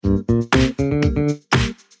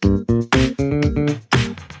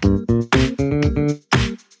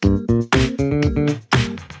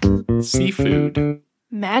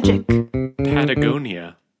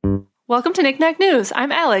to Knick-Knack News.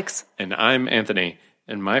 I'm Alex. And I'm Anthony.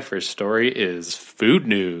 And my first story is food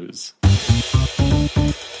news.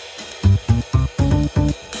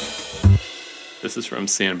 This is from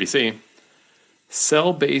CNBC.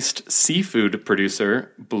 Cell-based seafood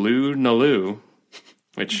producer Blue Nalu,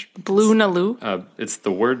 which... Blue Nalu? It's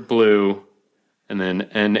the word blue and then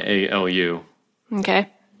N-A-L-U. Okay.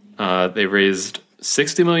 They raised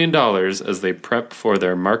 $60 million as they prep for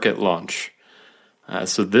their market launch.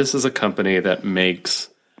 So this is a company that makes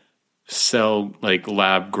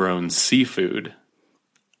lab-grown seafood.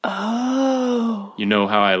 Oh. You know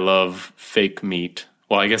how I love fake meat.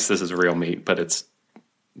 Well, I guess this is real meat, but it's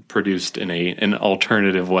produced in an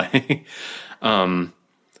alternative way. But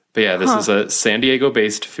yeah, this is a San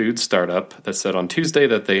Diego-based food startup that said on Tuesday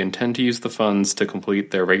that they intend to use the funds to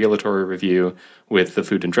complete their regulatory review with the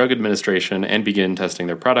Food and Drug Administration and begin testing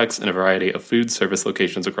their products in a variety of food service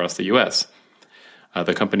locations across the U.S.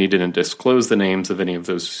 The company didn't disclose the names of any of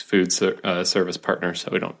those food service partners, so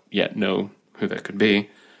we don't yet know who that could be.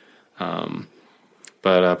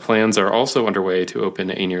 But plans are also underway to open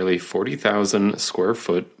a nearly 40,000 square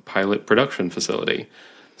foot pilot production facility.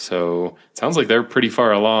 So it sounds like they're pretty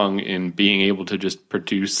far along in being able to just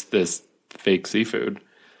produce this fake seafood.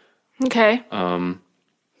 Okay.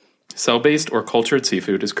 Cell-based or cultured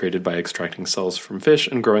seafood is created by extracting cells from fish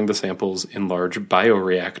and growing the samples in large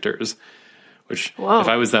bioreactors. Which, if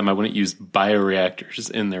I was them, I wouldn't use bioreactors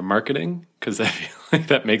in their marketing, because I feel like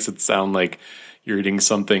that makes it sound like you're eating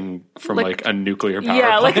something from like a nuclear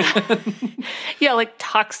power plant. Like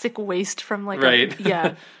toxic waste from like right.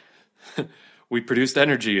 Yeah. We produced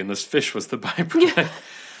energy, and this fish was the byproduct.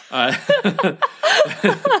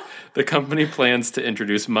 The company plans to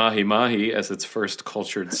introduce mahi-mahi as its first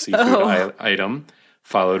cultured seafood item,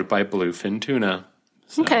 followed by bluefin tuna.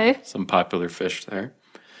 So, some popular fish there.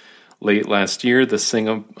 Late last year, the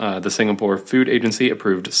Singapore Food Agency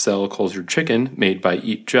approved cell-cultured chicken made by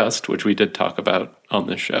Eat Just, which we did talk about on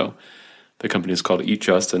this show. The company is called Eat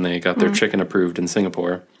Just, and they got their chicken approved in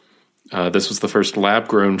Singapore. This was the first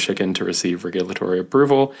lab-grown chicken to receive regulatory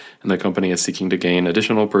approval, and the company is seeking to gain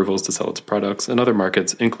additional approvals to sell its products in other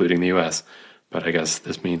markets, including the U.S. But I guess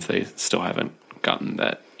this means they still haven't gotten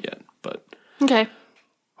that yet. But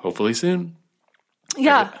hopefully soon.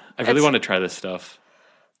 Yeah. I really want to try this stuff.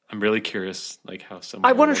 I'm really curious, how some.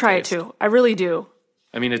 I want to try it too. I really do.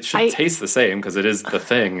 I mean, it should taste the same because it is the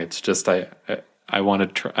thing. It's just I want to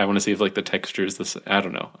try. I want to see if the texture is the same. I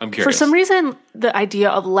don't know. I'm curious. For some reason, the idea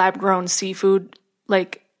of lab-grown seafood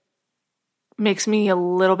makes me a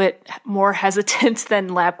little bit more hesitant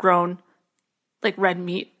than lab-grown red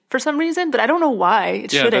meat for some reason. But I don't know why.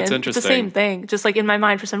 It shouldn't. That's interesting. It's the same thing. Just in my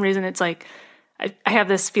mind, for some reason, it's I have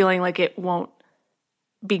this feeling it won't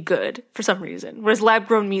be good for some reason. Whereas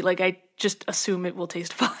lab-grown meat, I just assume it will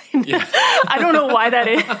taste fine. Yeah. I don't know why that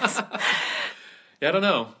is. Yeah, I don't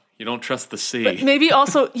know. You don't trust the sea. But maybe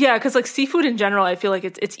also, because seafood in general, I feel like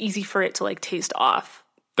it's easy for it to taste off.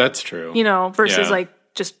 That's true. Versus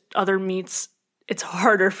just other meats, it's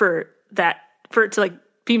harder for it to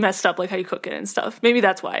be messed up, how you cook it and stuff. Maybe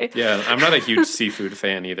that's why. Yeah, I'm not a huge seafood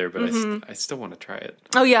fan either, but I still want to try it.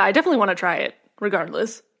 Oh yeah, I definitely want to try it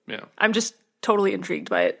regardless. Yeah. I'm just totally intrigued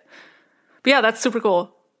by it. But yeah, that's super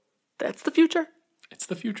cool. That's the future. It's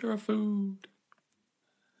the future of food.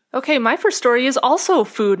 Okay, my first story is also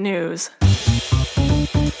food news.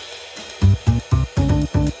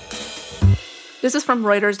 This is from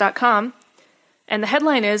Reuters.com, and the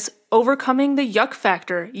headline is, Overcoming the Yuck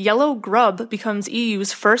Factor, Yellow Grub becomes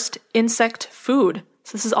EU's first insect food.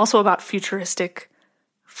 So this is also about futuristic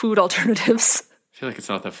food alternatives. I feel like it's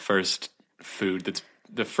not the first food that's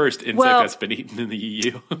the first insect that's been eaten in the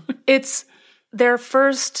EU. It's their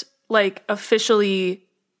first, officially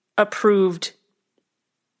approved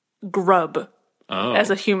grub as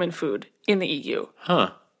a human food in the EU. Huh.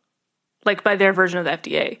 By their version of the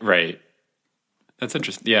FDA. Right. That's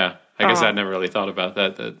interesting. Yeah. I guess I never really thought about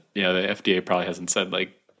that. The FDA probably hasn't said,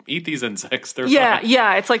 eat these insects. They're fine.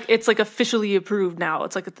 Yeah. It's officially approved now.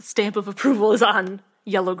 It's the stamp of approval is on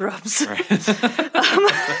yellow grubs.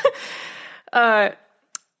 Right.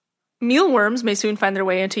 Mealworms may soon find their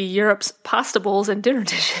way into Europe's pasta bowls and dinner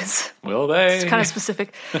dishes. Will they? It's kind of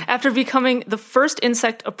specific. After becoming the first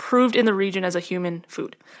insect approved in the region as a human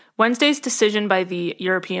food. Wednesday's decision by the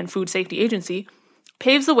European Food Safety Agency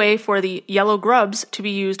paves the way for the yellow grubs to be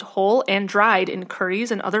used whole and dried in curries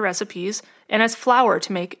and other recipes, and as flour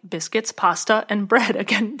to make biscuits, pasta, and bread.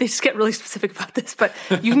 Again, they just get really specific about this, but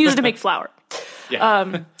you can use it to make flour.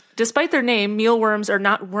 Yeah. Despite their name, mealworms are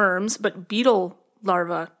not worms, but beetle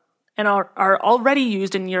larvae, and are already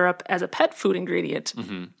used in Europe as a pet food ingredient.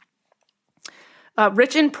 Mm-hmm.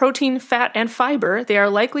 Rich in protein, fat, and fiber, they are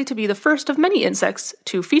likely to be the first of many insects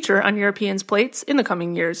to feature on Europeans' plates in the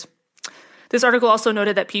coming years. This article also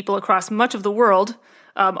noted that people across much of the world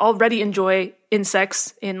already enjoy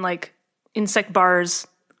insects in like insect bars,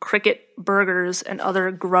 cricket burgers, and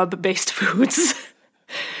other grub-based foods.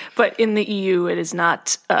 But in the EU, it is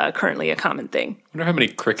not currently a common thing. I wonder how many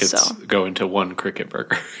crickets go into one cricket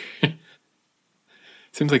burger.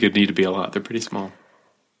 Seems like it'd need to be a lot. They're pretty small.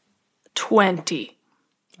 20.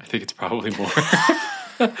 I think it's probably more.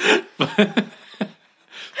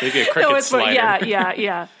 Maybe a cricket slider.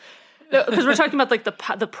 Yeah. Because we're talking about like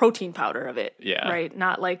the protein powder of it. Yeah. Right?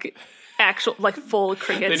 Not like actual, like full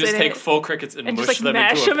crickets. They just take full crickets and mush just, like, them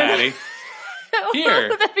into a patty. Here.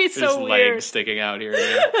 That'd be so There's weird. legs sticking out here.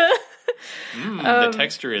 Yeah. The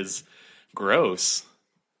texture is gross.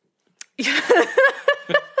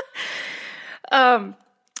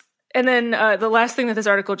 And then the last thing that this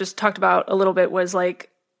article just talked about a little bit was like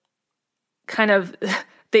kind of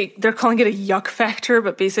they're calling it a yuck factor,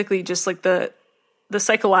 but basically just like the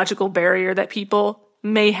psychological barrier that people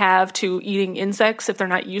may have to eating insects if they're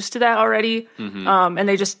not used to that already. Mm-hmm. And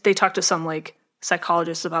they talked to some like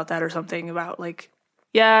psychologists about that or something about like,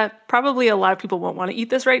 yeah, probably a lot of people won't want to eat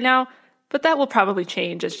this right now, but that will probably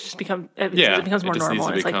change as it becomes more normal.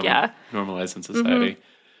 It's like, normalized in society. Mm-hmm.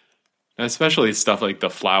 Especially stuff like the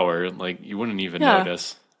flour, like you wouldn't even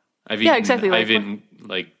notice. I've eaten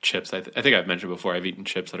like chips. I think I've mentioned before. I've eaten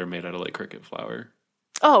chips that are made out of like cricket flour.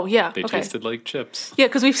 Oh yeah, they tasted like chips. Yeah,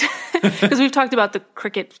 because we've talked about the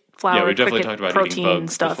cricket flour. Yeah, we definitely talked about protein eating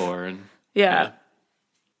bugs stuff before. And, yeah.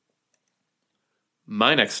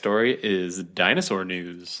 My next story is dinosaur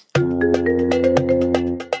news.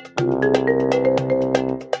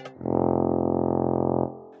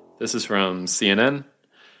 This is from CNN.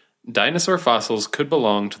 Dinosaur fossils could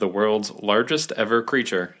belong to the world's largest ever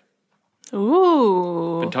creature.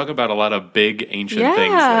 Ooh. Been talking about a lot of big ancient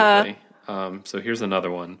things lately. So here's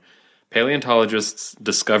another one. Paleontologists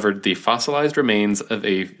discovered the fossilized remains of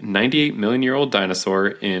a 98 million year old dinosaur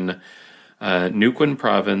in Neuquén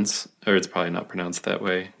province, or it's probably not pronounced that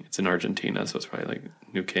way. It's in Argentina, so it's probably like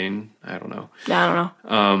Neuquén. I don't know. I don't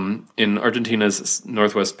know. In Argentina's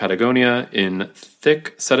northwest Patagonia, in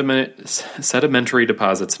thick sedimentary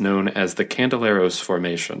deposits known as the Candeleros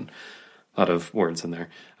Formation. A lot of words in there.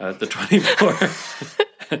 The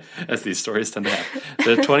 24, as these stories tend to have,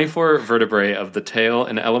 the 24 vertebrae of the tail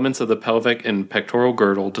and elements of the pelvic and pectoral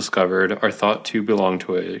girdle discovered are thought to belong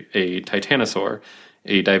to a titanosaur,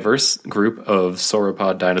 a diverse group of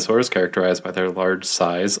sauropod dinosaurs characterized by their large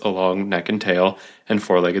size, a long neck and tail, and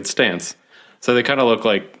four-legged stance. So they kind of look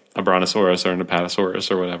like a brontosaurus or an apatosaurus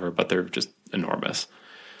or whatever, but they're just enormous.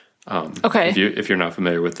 Okay. If you're not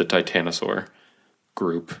familiar with the titanosaur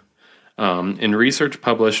group. In research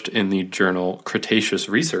published in the journal Cretaceous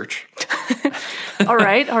Research. All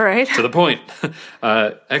right. To the point.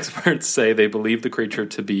 Experts say they believe the creature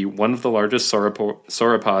to be one of the largest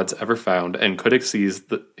sauropods ever found and could exceed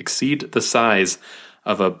the size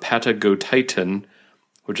of a Patagotitan,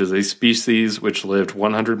 which is a species which lived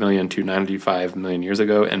 100 million to 95 million years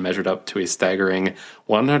ago and measured up to a staggering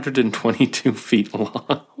 122 feet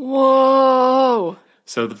long. Whoa!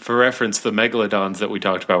 So for reference, the megalodons that we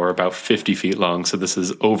talked about were about 50 feet long, so this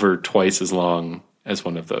is over twice as long as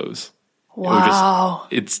one of those. Wow.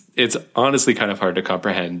 It's honestly kind of hard to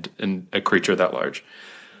comprehend in a creature that large.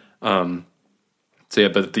 But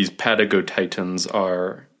these Patagotitans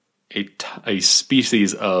are a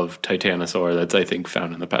species of titanosaur that's, I think,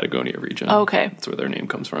 found in the Patagonia region. Okay. That's where their name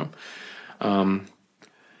comes from.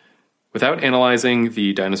 Without analyzing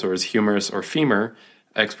the dinosaur's humerus or femur,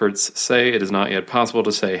 experts say it is not yet possible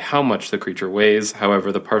to say how much the creature weighs.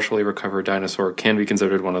 However, the partially recovered dinosaur can be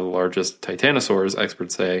considered one of the largest titanosaurs,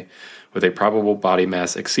 experts say, with a probable body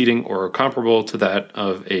mass exceeding or comparable to that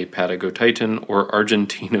of a Patagotitan or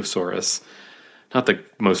Argentinosaurus. Not the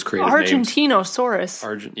most creative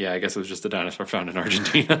Argentinosaurus. Yeah, I guess it was just a dinosaur found in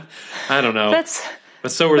Argentina. I don't know.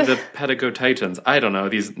 But so were the Patagotitans. I don't know.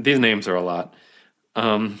 These names are a lot.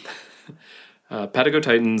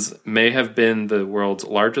 Patagotitans may have been the world's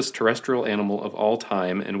largest terrestrial animal of all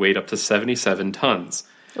time and weighed up to 77 tons.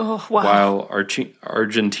 Oh, wow. While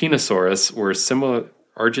Argentinosaurs were similar...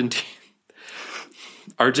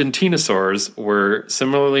 Argentinosaurs were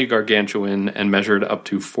similarly gargantuan and measured up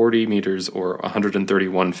to 40 meters or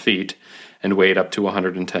 131 feet and weighed up to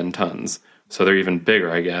 110 tons. So they're even bigger,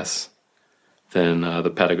 I guess, than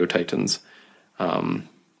the Patagotitans.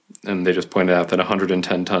 And they just pointed out that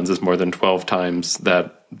 110 tons is more than 12 times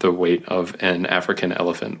the weight of an African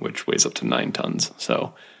elephant, which weighs up to 9 tons.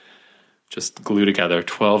 So just glue together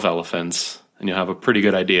 12 elephants, and you'll have a pretty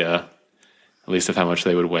good idea at least of how much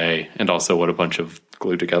they would weigh, and also what a bunch of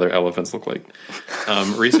glued together elephants look like.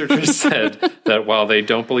 Researchers said that while they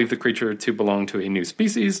don't believe the creature to belong to a new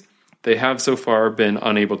species, they have so far been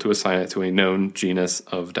unable to assign it to a known genus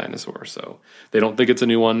of dinosaur. So they don't think it's a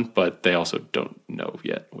new one, but they also don't know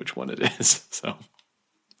yet which one it is. So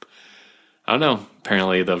I don't know.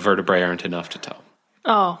 Apparently the vertebrae aren't enough to tell.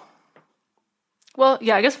 Oh. Well,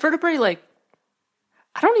 yeah, I guess vertebrae, like,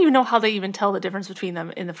 I don't even know how they even tell the difference between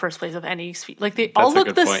them in the first place of any species. Like, they all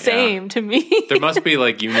look the same to me. There must be,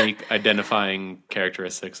 like, unique identifying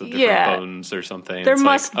characteristics of different bones or something. There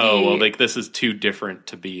must be. Oh, well, like, this is too different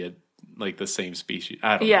to be, the same species.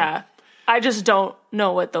 I don't know. Yeah. I just don't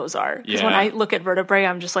know what those are. Because when I look at vertebrae,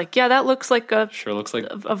 I'm just like, yeah, that looks like a... Sure looks like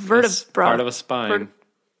a vertebra. Part of a spine.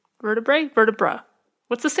 Vertebrae? Vertebra.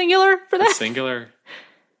 What's the singular for that? The singular...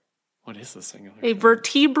 What is the singular? A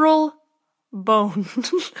vertebral bone.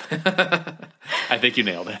 I think you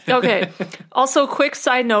nailed it. Okay. Also, quick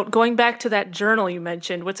side note, going back to that journal you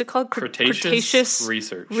mentioned, what's it called? Cretaceous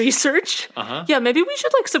Research? Uh-huh. Yeah, maybe we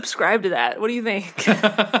should, subscribe to that. What do you think?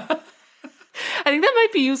 I think that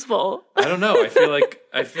might be useful. I don't know. I feel like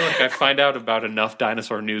I find out about enough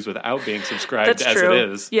dinosaur news without being subscribed. That's as true. It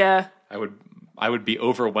is. Yeah. I would be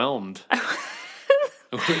overwhelmed.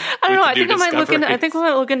 I don't know. I think I might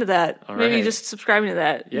look into that. All maybe right. just subscribing to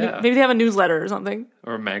that. Yeah. Maybe they have a newsletter or something.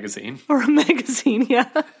 Or a magazine. Yeah.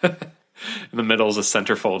 In the middle is a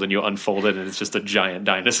centerfold, and you unfold it, and it's just a giant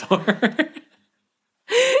dinosaur.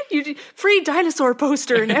 Free dinosaur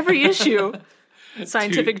poster in every issue.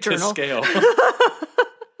 Scientific journal. To scale.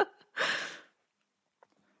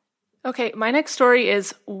 Okay, my next story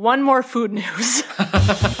is one more food news.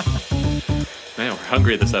 Man, we're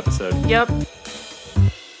hungry this episode. Yep.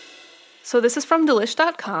 So this is from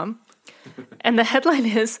Delish.com, and the headline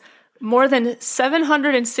is, more than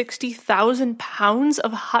 760,000 pounds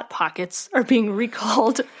of Hot Pockets are being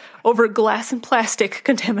recalled over glass and plastic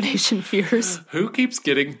contamination fears. Who keeps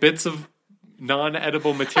getting bits of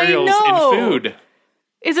non-edible materials in food?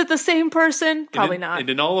 Is it the same person? Probably not. And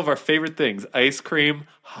in all of our favorite things, ice cream,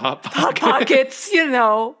 Hot Pockets. Hot Pockets, You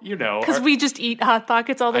know. Because we just eat Hot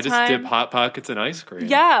Pockets all the time. I just dip Hot Pockets in ice cream.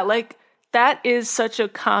 Yeah, that is such a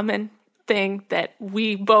common thing that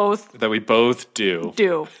we both do.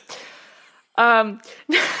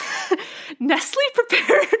 Nestle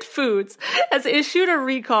Prepared Foods has issued a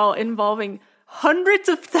recall involving hundreds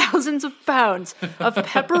of thousands of pounds of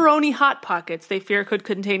pepperoni Hot Pockets they fear could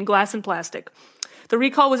contain glass and plastic. The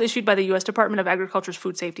recall was issued by the U.S. Department of Agriculture's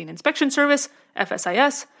Food Safety and Inspection Service,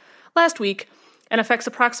 FSIS, last week and affects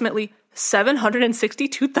approximately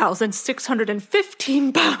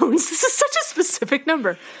 762,615 pounds. This is such a specific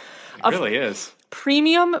number. It really is.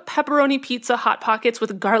 Premium pepperoni pizza Hot Pockets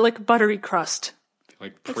with garlic buttery crust.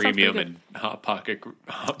 Like premium and Hot Pocket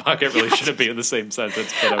really shouldn't be in the same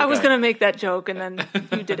sentence. But okay. I was going to make that joke, and then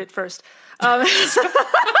you did it first.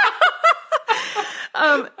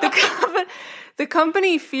 The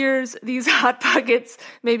company fears these Hot Pockets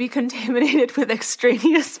may be contaminated with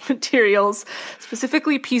extraneous materials,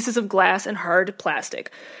 specifically pieces of glass and hard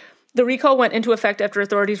plastic. The recall went into effect after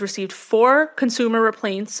authorities received 4 consumer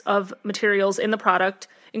complaints of materials in the product,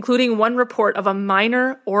 including one report of a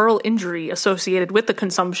minor oral injury associated with the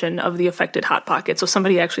consumption of the affected Hot Pocket. So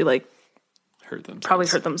somebody actually hurt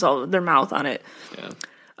themselves, their mouth on it.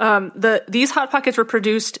 Yeah. These Hot Pockets were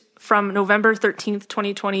produced from November 13th,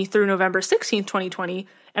 2020 through November 16th, 2020,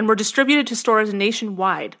 and were distributed to stores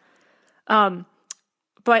nationwide.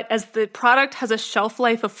 But as the product has a shelf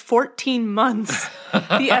life of 14 months,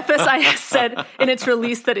 the FSIS said in its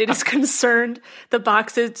release that it is concerned the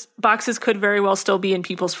boxes could very well still be in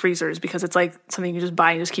people's freezers because it's like something you just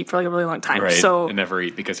buy and just keep for a really long time. Right, so and never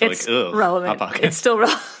eat because you're it's ugh, relevant. Hot Pocket. It's still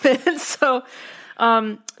relevant. So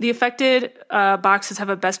the affected boxes have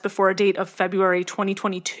a best before date of February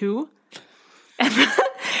 2022.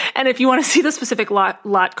 And if you want to see the specific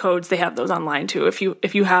lot codes, they have those online too. If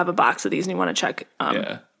you have a box of these and you want to check.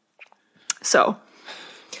 Yeah. So.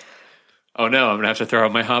 Oh no, I'm gonna have to throw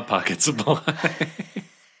out my Hot Pocket supply.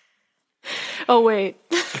 Oh wait.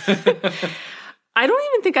 I don't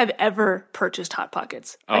even think I've ever purchased Hot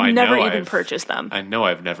Pockets. I've never even purchased them. I know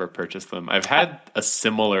I've never purchased them. I've had a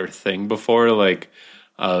similar thing before, like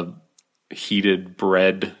a heated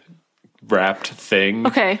bread wrapped thing.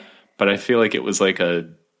 Okay. But I feel like it was like a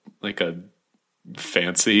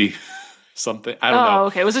fancy something. I don't know. Oh,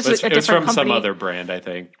 okay. Was it just a different It was from company? some other brand, I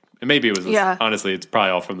think. And maybe it was, honestly, it's probably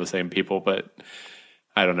all from the same people, but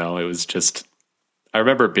I don't know. It was just, I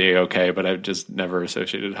remember it being okay, but I've just never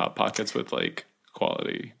associated Hot Pockets with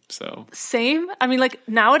quality. So same. I mean,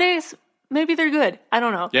 nowadays, maybe they're good. I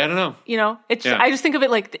don't know. Yeah, I don't know. You know, I just think of it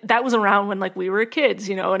like that was around when like we were kids,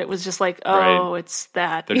 you know, and it was just like, oh, it's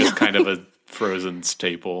that. They're just kind of a frozen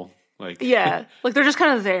staple. Like yeah, like they're just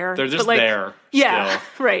kind of there. They're just like, there. Yeah,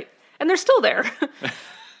 still. right. And they're still there.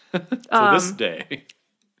 To this day.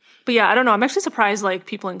 But yeah, I don't know. I'm actually surprised like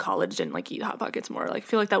people in college didn't like eat Hot Pockets more. Like I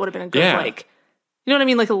feel like that would have been a good like, you know what I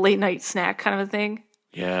mean? Like a late night snack kind of a thing.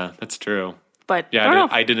 Yeah, that's true. But yeah,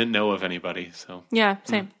 I didn't know of anybody. So yeah,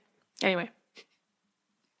 same. Anyway.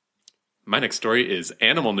 My next story is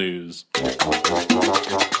animal news.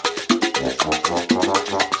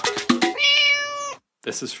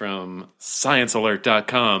 This is from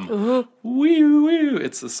ScienceAlert.com. Woo, woo.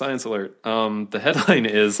 It's a science alert. The headline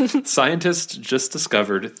is, scientists just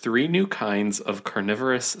discovered 3 new kinds of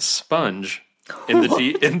carnivorous sponge in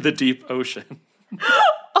the deep ocean.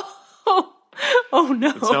 Oh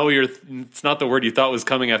no. It's not the word you thought was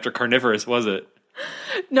coming after carnivorous, was it?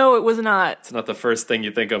 No, it was not. It's not the first thing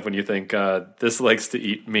you think of when you think, this likes to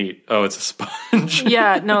eat meat. Oh, it's a sponge.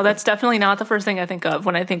 Yeah, no, that's definitely not the first thing I think of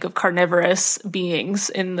when I think of carnivorous beings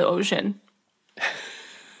in the ocean.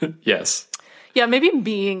 Yes. Yeah, maybe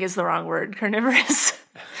being is the wrong word. Carnivorous.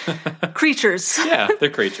 Creatures. Yeah, they're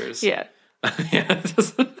creatures. Yeah. Yeah.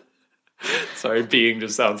 Sorry, being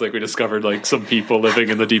just sounds like we discovered like some people living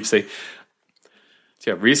in the deep sea.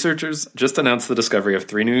 Yeah, researchers just announced the discovery of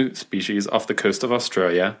 3 new species off the coast of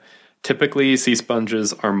Australia. Typically, sea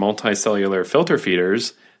sponges are multicellular filter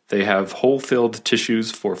feeders. They have hole-filled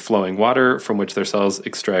tissues for flowing water from which their cells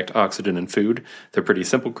extract oxygen and food. They're pretty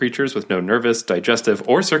simple creatures with no nervous, digestive,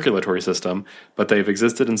 or circulatory system, but they've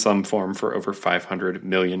existed in some form for over 500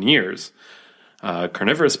 million years.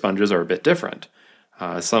 Carnivorous sponges are a bit different.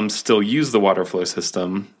 Some still use the water flow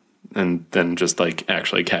system and then just like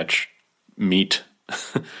actually catch meat.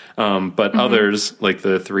 But others, like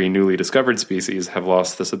the 3 newly discovered species, have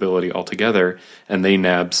lost this ability altogether, and they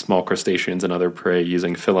nab small crustaceans and other prey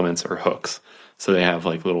using filaments or hooks. So they have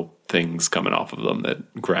like little things coming off of them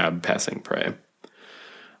that grab passing prey.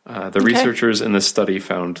 The researchers in this study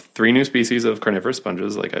found 3 new species of carnivorous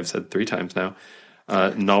sponges, like I've said 3 times now.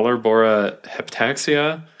 Nullarbora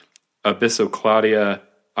heptaxia, Abyssocladia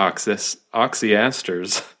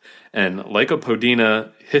oxyasters, and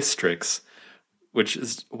Lycopodina hystrix, which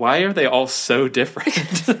is, why are they all so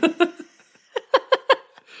different?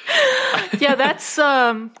 Yeah, that's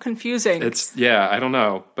confusing. I don't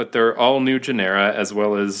know. But they're all new genera, as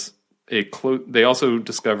well as they also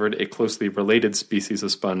discovered a closely related species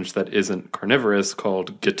of sponge that isn't carnivorous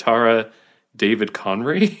called Guittara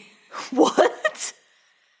david-conry. What?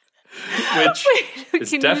 Which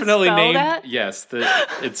is definitely named. That? Yes,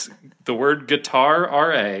 it's the word guitar,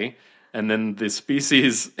 R-A, and then the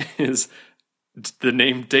species is the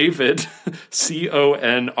name David,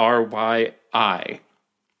 Conryi.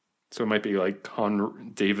 So it might be like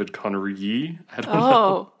David Conryi. I don't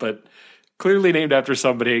know. But clearly named after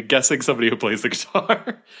somebody, guessing somebody who plays the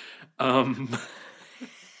guitar. I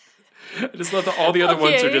just love that all the other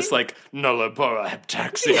ones are just like Nullarbora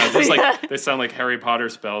heptaxia. Just like they sound like Harry Potter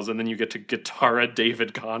spells, and then you get to Guittara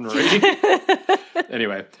david-conry.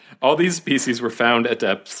 Anyway, all these species were found at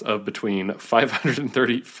depths of between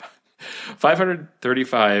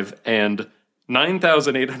 535 and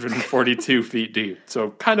 9,842 feet deep. So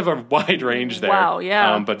kind of a wide range there. Wow,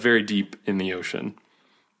 yeah. But very deep in the ocean.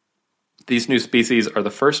 These new species are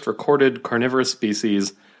the first recorded carnivorous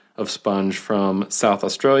species of sponge from South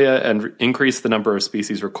Australia and increased the number of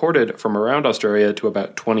species recorded from around Australia to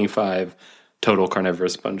about 25 total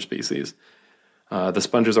carnivorous sponge species. The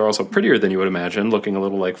sponges are also prettier than you would imagine, looking a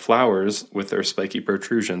little like flowers with their spiky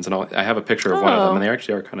protrusions. And I have a picture of one of them, and they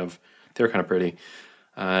actually are kind of pretty.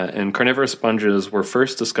 And carnivorous sponges were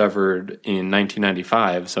first discovered in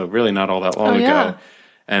 1995, so really not all that long ago.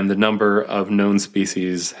 And the number of known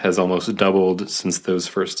species has almost doubled since those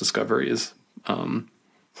first discoveries,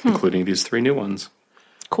 including these 3 new ones.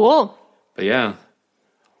 Cool. But yeah,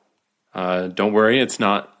 don't worry, it's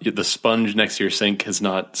not the sponge next to your sink has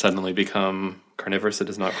not suddenly become carnivorous. It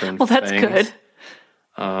does not grow. Well, that's fangs.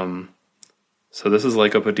 Good. So this is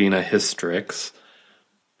Lycopodina hystrix.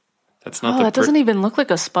 That's not. That doesn't even look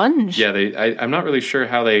like a sponge. Yeah, I'm not really sure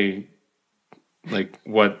how they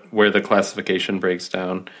where the classification breaks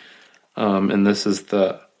down. And this is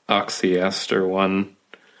the oxyaster one.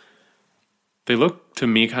 They look to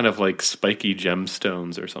me kind of like spiky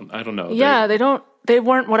gemstones or something. I don't know. Yeah, they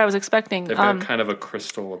weren't what I was expecting. They've got kind of a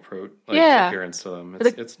crystal appearance to them.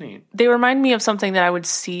 It's neat. They remind me of something that I would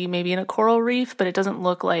see maybe in a coral reef, but it doesn't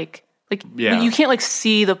look like you can't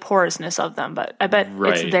see the porousness of them. But I bet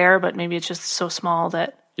it's there, but maybe it's just so small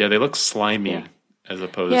that they look slimy as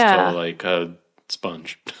opposed to like a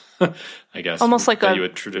sponge. I guess. Almost like that you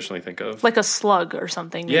would traditionally think of. Like a slug or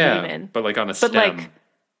something. But like on a stem.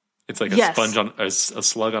 It's like a sponge on a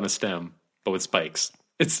slug on a stem, but with spikes.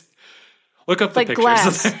 Look up the pictures.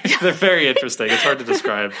 Glass. They're very interesting. It's hard to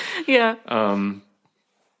describe. Yeah.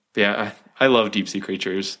 I love deep sea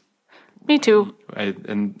creatures. Me too. I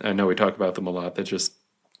know we talk about them a lot. There's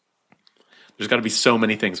got to be so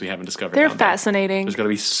many things we haven't discovered. They're fascinating. There's got to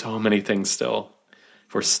be so many things still.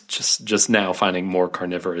 We're just now finding more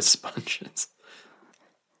carnivorous sponges.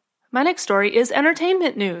 My next story is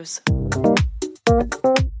entertainment news.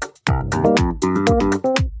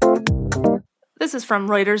 This is from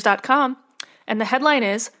Reuters.com, and the headline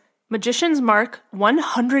is, Magicians mark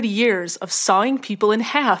 100 years of sawing people in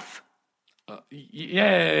half.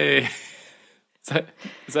 Yay!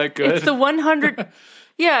 Is that good? It's the 100...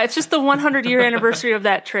 Yeah, it's just the 100-year anniversary of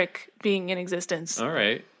that trick being in existence. All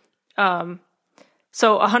right.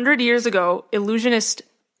 So 100 years ago, illusionist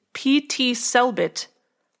P.T. Selbit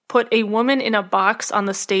put a woman in a box on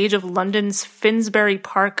the stage of London's Finsbury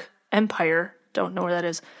Park Empire, don't know where that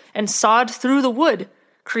is, and sawed through the wood,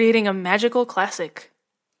 creating a magical classic.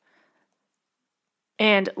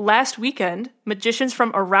 And last weekend, magicians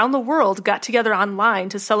from around the world got together online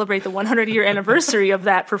to celebrate the 100-year anniversary of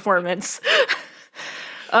that performance.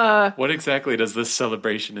 What exactly does this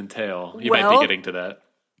celebration entail? You might be getting to that.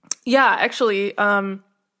 Yeah, actually,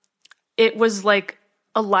 it was like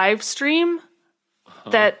a live stream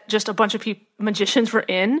that just a bunch of magicians were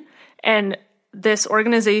in, and this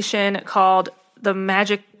organization called the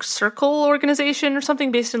Magic Circle Organization or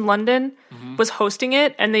something based in London was hosting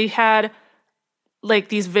it, and they had like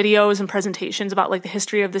these videos and presentations about like the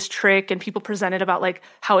history of this trick, and people presented about like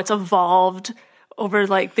how it's evolved over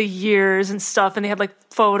like the years and stuff, and they had like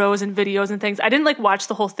photos and videos and things. I didn't like watch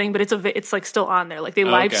the whole thing, but it's like still on there. Like they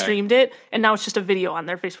live streamed it, and now it's just a video on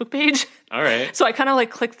their Facebook page. All right. So I kind of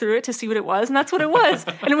like clicked through it to see what it was, and that's what it was.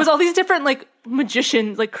 And it was all these different like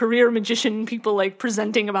magicians, like career magician people like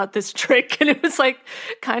presenting about this trick, and it was like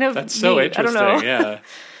kind of that's so neat. interesting. I don't know.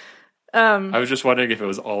 Yeah. I was just wondering if it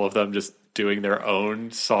was all of them just doing their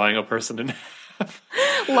own sawing a person in half.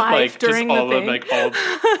 Live like, during just all the of them, thing. like all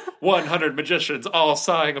 100 magicians all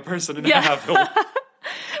sawing a person in half.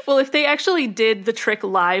 Well, if they actually did the trick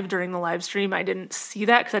live during the live stream, I didn't see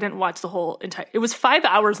that because I didn't watch the whole entire... It was 5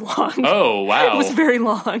 hours long. Oh, wow. It was very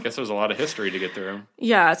long. I guess there was a lot of history to get through.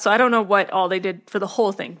 Yeah, so I don't know what all they did for the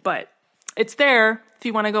whole thing, but it's there. If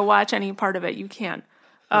you want to go watch any part of it, you can.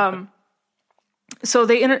 So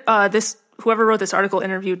they whoever wrote this article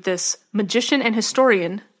interviewed this magician and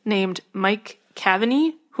historian named Mike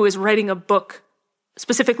Cavaney, who is writing a book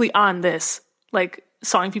specifically on this, like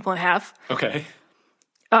sawing people in half. Okay.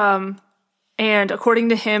 And according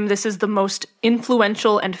to him, this is the most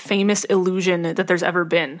influential and famous illusion that there's ever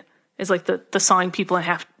been, is like the sawing people in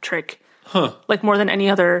half trick. Huh. Like more than any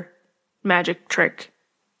other magic trick.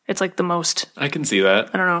 It's like the most... I can see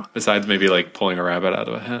that. I don't know. Besides maybe like pulling a rabbit out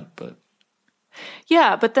of a hat, but...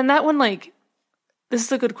 Yeah, but then that one, like... This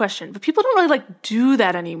is a good question, but people don't really like do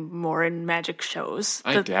that anymore in magic shows.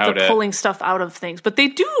 I doubt the it. Pulling stuff out of things, but they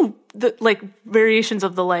do the like variations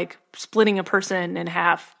of the like splitting a person in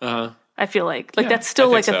half. I feel like Yeah, that's still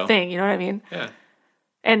like so. a thing. You know what I mean? Yeah.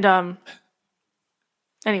 And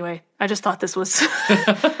anyway, I just thought this was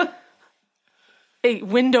a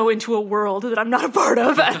window into a world that I'm not a part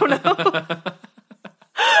of. I don't know.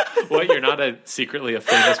 What? You're not secretly a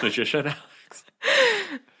famous magician, Alex?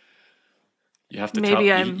 You have to Maybe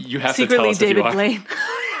tell. I'm You have secretly to tell us David if you are. Blaine.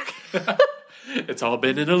 It's all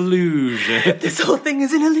been an illusion. This whole thing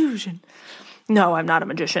is an illusion. No, I'm not a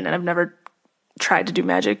magician, and I've never tried to do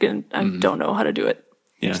magic, and I don't know how to do it.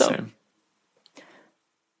 Yeah, same.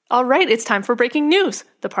 All right, it's time for breaking news,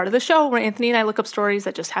 the part of the show where Anthony and I look up stories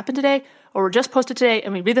that just happened today or were just posted today,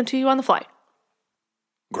 and we read them to you on the fly.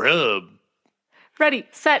 Grub. Ready,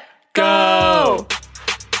 set, go!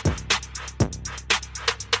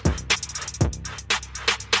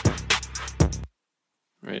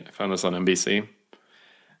 Right, I found this on NBC.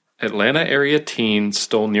 Atlanta area teen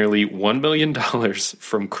stole nearly $1 million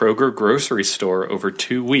from Kroger grocery store over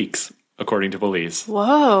 2 weeks, according to police.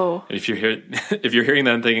 Whoa. And if you're hearing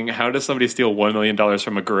that and thinking, how does somebody steal $1 million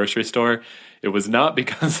from a grocery store? It was not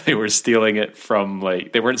because they were stealing it from,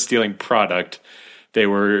 like, they weren't stealing product. They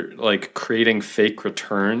were, like, creating fake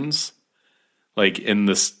returns, like, in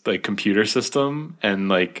this, like, computer system and,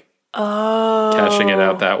 like, cashing it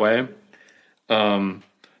out that way.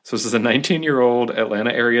 So this is a 19-year-old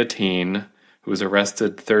Atlanta area teen who was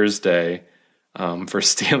arrested Thursday for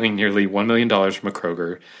stealing nearly $1 million from a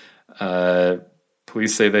Kroger.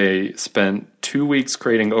 Police say they spent 2 weeks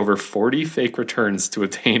creating over 40 fake returns to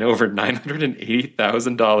obtain over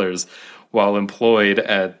 $980,000 while employed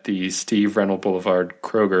at the Steve Reynolds Boulevard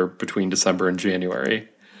Kroger between December and January.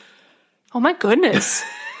 Oh my goodness.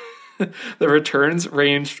 The returns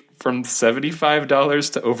ranged from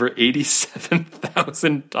 $75 to over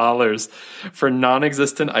 $87,000 for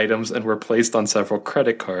non-existent items and were placed on several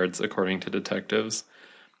credit cards, according to detectives.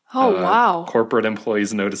 Oh, wow. Corporate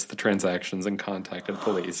employees noticed the transactions and contacted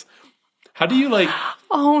police. How do you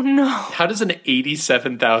Oh, no. How does an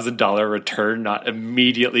 $87,000 return not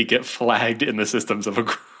immediately get flagged in the systems of a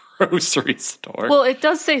grocery store? Well, it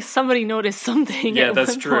does say somebody noticed something. Yeah,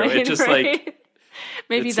 that's true. Point, it just right?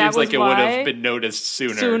 Maybe it that seems was like it would have been noticed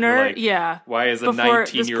sooner. Yeah. Why is a Before 19-year-old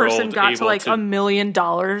this person got to like to, $1 million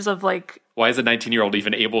of like... Why is a 19-year-old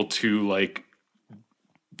even able to like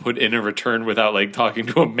put in a return without like talking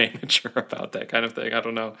to a manager about that kind of thing? I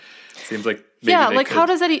don't know. Seems like maybe how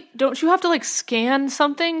does that? Don't you have to like scan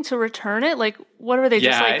something to return it? Like, what are they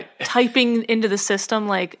just like typing into the system?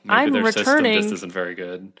 Like, I'm returning. This isn't very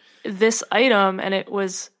good. This item, and it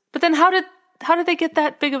was. But then how did they get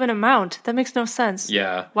that big of an amount? That makes no sense.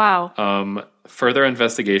 Yeah. Wow. Further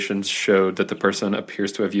investigations showed that the person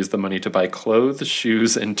appears to have used the money to buy clothes,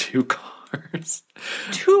 shoes, and 2 cars.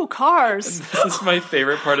 2 cars. This is my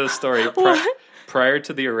favorite part of the story. Prior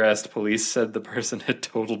to the arrest, police said the person had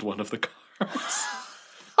totaled one of the cars.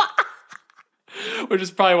 Which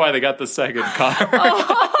is probably why they got the second car.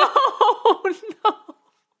 Oh, no.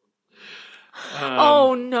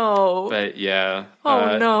 Oh, no. But yeah.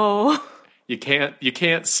 Oh, no. You can't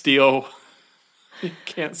steal. You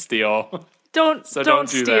can't steal. Don't do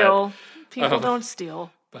steal. That. People don't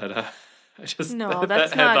steal. But I just no,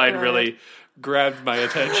 that headline really grabbed my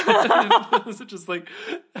attention. It was just like,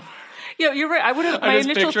 yeah, you're right. I would have. My I'm just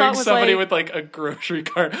initial picturing thought was somebody like, with like a grocery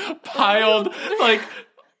cart piled like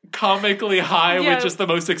comically high with just the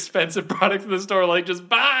most expensive product in the store, like just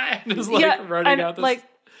buy, and just like running out. Like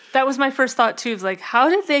that was my first thought too. Is like, how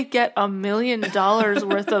did they get $1 million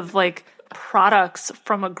worth of like products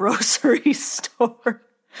from a grocery store?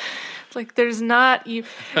 Like, there's not. Do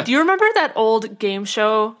you remember that old game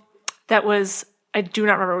show that was? I do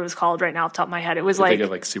not remember what it was called right now off the top of my head. It was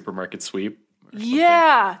like Supermarket Sweep.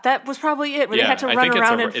 Yeah, that was probably it. Where they had to run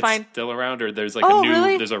around and find. It's still around, or there's like a new.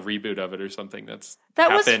 Really? There's a reboot of it or something that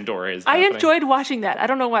happened or is. I enjoyed watching that. I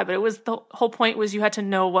don't know why, but it was the whole point was you had to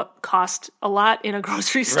know what cost a lot in a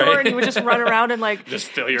grocery store, right. And you would just run around and like just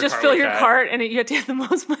fill your cart, and you had to have the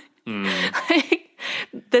most money. Like,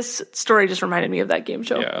 this story just reminded me of that game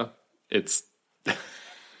show. Yeah, it's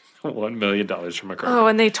 $1 million from a car. Oh,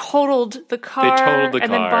 and they totaled the car. And then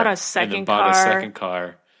bought a second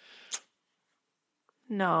car.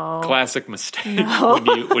 No. Classic mistake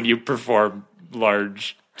when you perform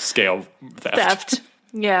large scale theft.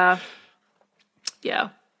 Yeah. Yeah.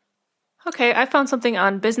 Okay, I found something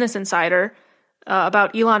on Business Insider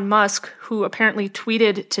about Elon Musk, who apparently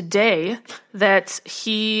tweeted today that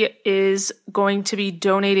he is going to be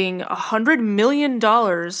donating $100 million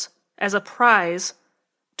as a prize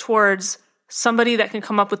towards somebody that can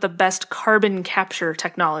come up with the best carbon capture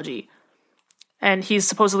technology. And he's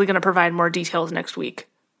supposedly going to provide more details next week.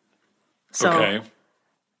 So,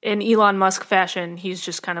 in Elon Musk fashion, he's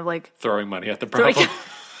just kind of like... throwing money at the problem.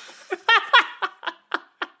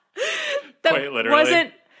 Quite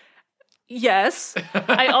literally. Yes.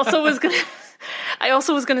 I also was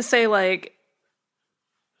gonna say, like...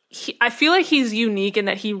 I feel like he's unique in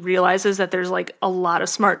that he realizes that there's like a lot of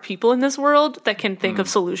smart people in this world that can think of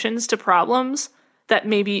solutions to problems that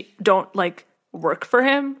maybe don't like work for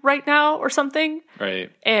him right now or something. Right.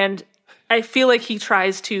 And I feel like he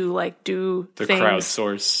tries to like do the things.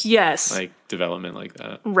 Crowdsource. Yes. Like development like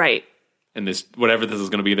that. Right. And this, whatever this is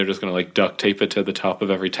going to be, they're just going to like duct tape it to the top of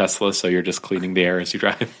every Tesla. So you're just cleaning the air as you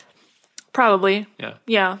drive. Probably. Yeah.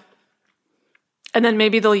 Yeah. And then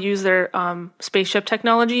maybe they'll use their spaceship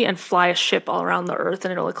technology and fly a ship all around the Earth,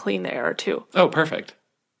 and it'll clean the air too. Oh, perfect.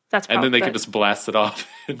 And then they can just blast it off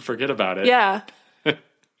and forget about it. Yeah.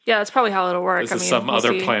 Yeah, that's probably how it'll work. This is some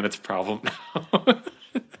other planet's problem now.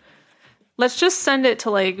 Let's just send it to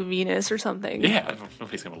like Venus or something. Yeah,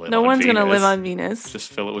 nobody's gonna live. No one's gonna live on Venus.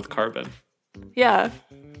 Just fill it with carbon. Yeah.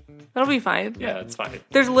 That'll be fine. Yeah, it's fine.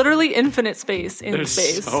 There's literally infinite space in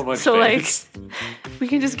space. So much space. Like, we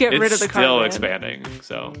can just get rid of the carbon. It's still expanding,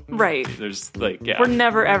 so. Right. There's like, yeah. We're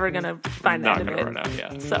never ever gonna find that. Not gonna run out,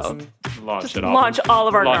 yeah. So. Launch it off. Launch all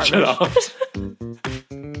of our garbage.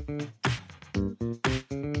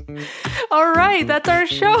 All right, that's our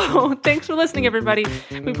show. Thanks for listening, everybody.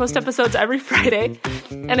 We post episodes every Friday.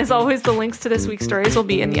 And as always, the links to this week's stories will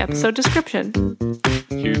be in the episode description.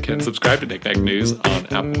 You can subscribe to Knick-Knack News on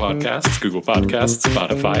Apple Podcasts, Google Podcasts,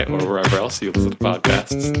 Spotify, or wherever else you listen to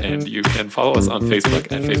podcasts. And you can follow us on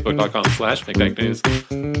Facebook at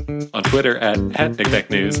facebook.com/knickknacknews, on Twitter at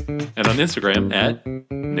knickknacknews, and on Instagram at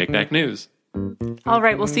knickknacknews. All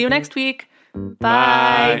right, we'll see you next week.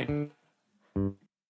 Bye.